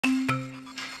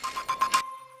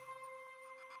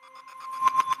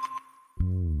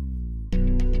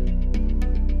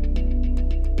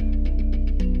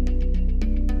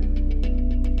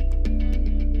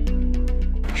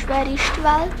schwer ist die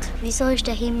Welt? Wieso ist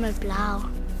der Himmel blau?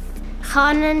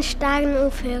 Kann ein Stern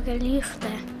aufhören zu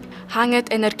leuchten? Hängen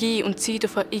Energie und Zeit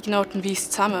auf eine ignorante Weise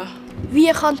zusammen?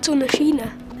 Wie kann die Sonne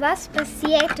scheinen? Was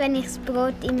passiert, wenn ich das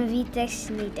Brot immer weiter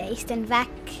schneide? Ist dann weg?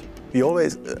 We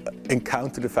always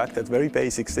encounter the fact that very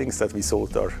basic things that we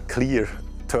thought are clear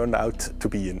turn out to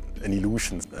be an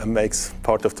illusion, and makes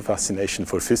part of the fascination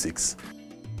for physics.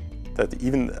 That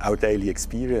even our daily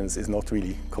experience is not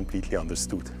really completely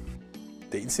understood.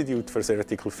 The Institute for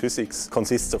Theoretical Physics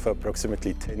consists of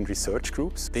approximately 10 research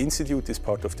groups. The Institute is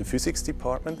part of the physics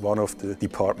department, one of the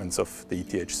departments of the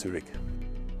ETH Zurich.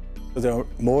 There are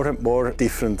more and more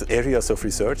different areas of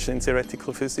research in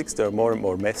theoretical physics. There are more and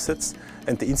more methods,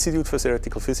 and the Institute for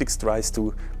Theoretical Physics tries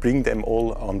to bring them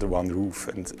all under one roof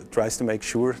and tries to make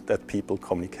sure that people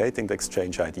communicate and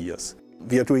exchange ideas.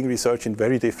 We are doing research in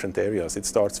very different areas. It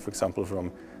starts, for example,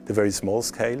 from the very small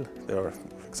scale. There are,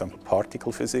 for example,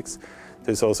 particle physics.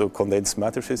 There's also condensed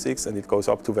matter physics, and it goes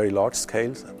up to very large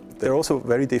scales. There are also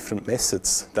very different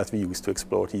methods that we use to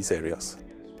explore these areas.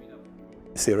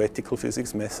 Theoretical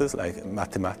physics methods like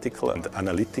mathematical and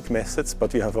analytic methods,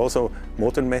 but we have also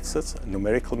modern methods,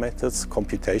 numerical methods,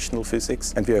 computational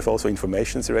physics, and we have also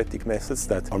information theoretic methods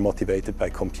that are motivated by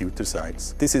computer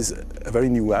science. This is a very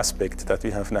new aspect, that we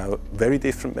have now very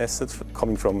different methods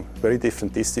coming from very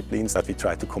different disciplines that we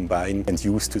try to combine and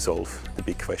use to solve the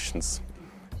big questions.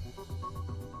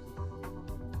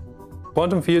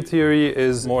 Quantum field theory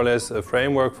is more or less a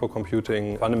framework for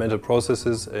computing fundamental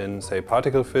processes in, say,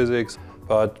 particle physics.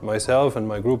 But myself and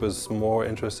my group is more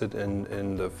interested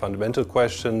in the fundamental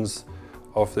questions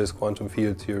of this quantum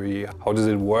field theory. How does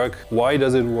it work? Why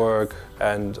does it work?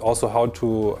 And also how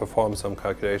to perform some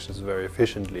calculations very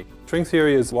efficiently. String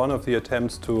theory is one of the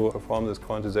attempts to perform this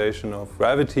quantization of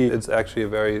gravity. It's actually a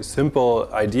very simple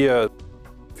idea.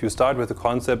 If you start with the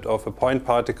concept of a point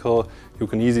particle, you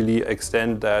can easily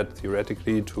extend that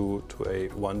theoretically to a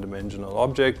one-dimensional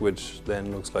object, which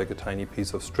then looks like a tiny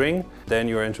piece of string. Then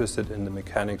you're interested in the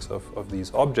mechanics of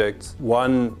these objects.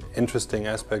 One interesting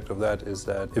aspect of that is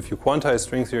that if you quantize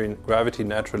string theory, gravity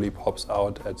naturally pops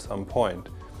out at some point.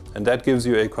 And that gives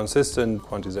you a consistent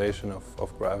quantization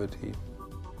of gravity.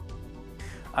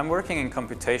 I'm working in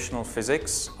computational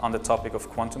physics on the topic of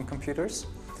quantum computers.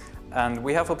 And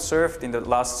we have observed in the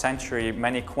last century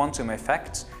many quantum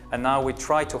effects, and now we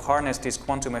try to harness these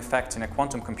quantum effects in a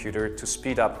quantum computer to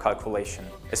speed up calculation.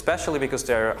 Especially because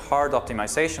there are hard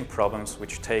optimization problems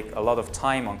which take a lot of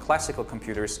time on classical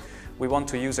computers, we want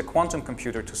to use a quantum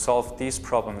computer to solve these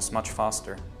problems much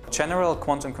faster. General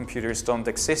quantum computers don't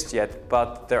exist yet,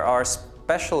 but there are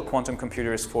special quantum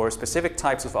computers for specific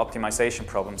types of optimization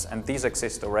problems, and these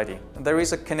exist already. There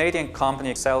is a Canadian company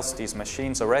that sells these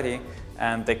machines already,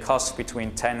 and they cost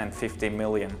between 10 and 50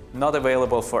 million. Not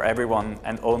available for everyone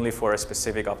and only for a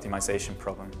specific optimization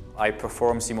problem. I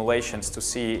perform simulations to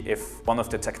see if one of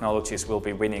the technologies will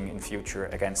be winning in future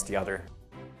against the other.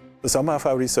 Some of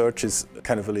our research is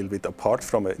kind of a little bit apart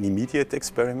from an immediate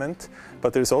experiment,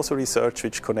 but there is also research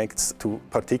which connects to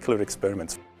particular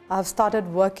experiments. I've started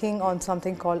working on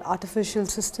something called artificial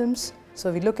systems.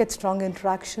 So we look at strong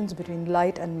interactions between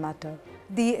light and matter.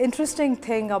 The interesting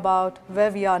thing about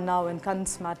where we are now in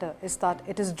condensed matter is that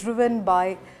it is driven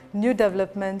by new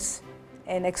developments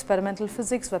in experimental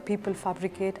physics where people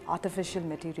fabricate artificial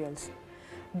materials.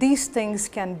 These things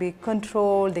can be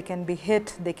controlled, they can be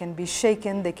hit, they can be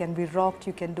shaken, they can be rocked.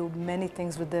 You can do many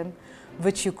things with them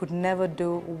which you could never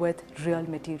do with real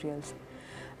materials.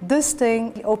 This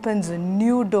thing opens a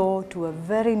new door to a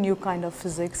very new kind of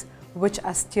physics, which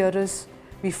as theorists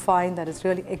we find that is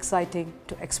really exciting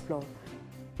to explore.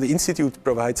 The Institute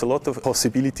provides a lot of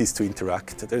possibilities to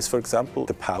interact. There's, for example,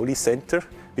 the Pauli Center,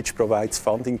 which provides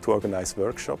funding to organize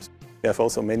workshops. We have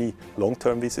also many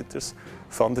long-term visitors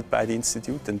funded by the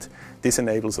Institute, and this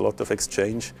enables a lot of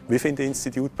exchange within the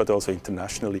Institute, but also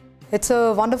internationally. It's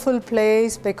a wonderful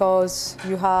place because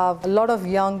you have a lot of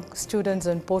young students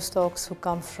and postdocs who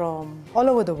come from all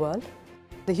over the world.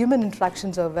 The human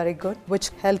interactions are very good,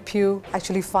 which help you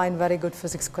actually find very good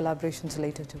physics collaborations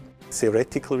later too.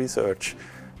 Theoretical research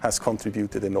has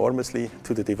contributed enormously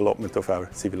to the development of our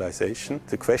civilization.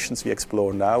 The questions we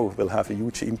explore now will have a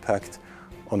huge impact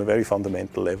on a very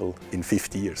fundamental level in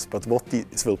 50 years. But what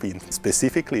this will be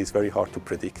specifically is very hard to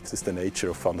predict. It's the nature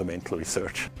of fundamental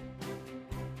research.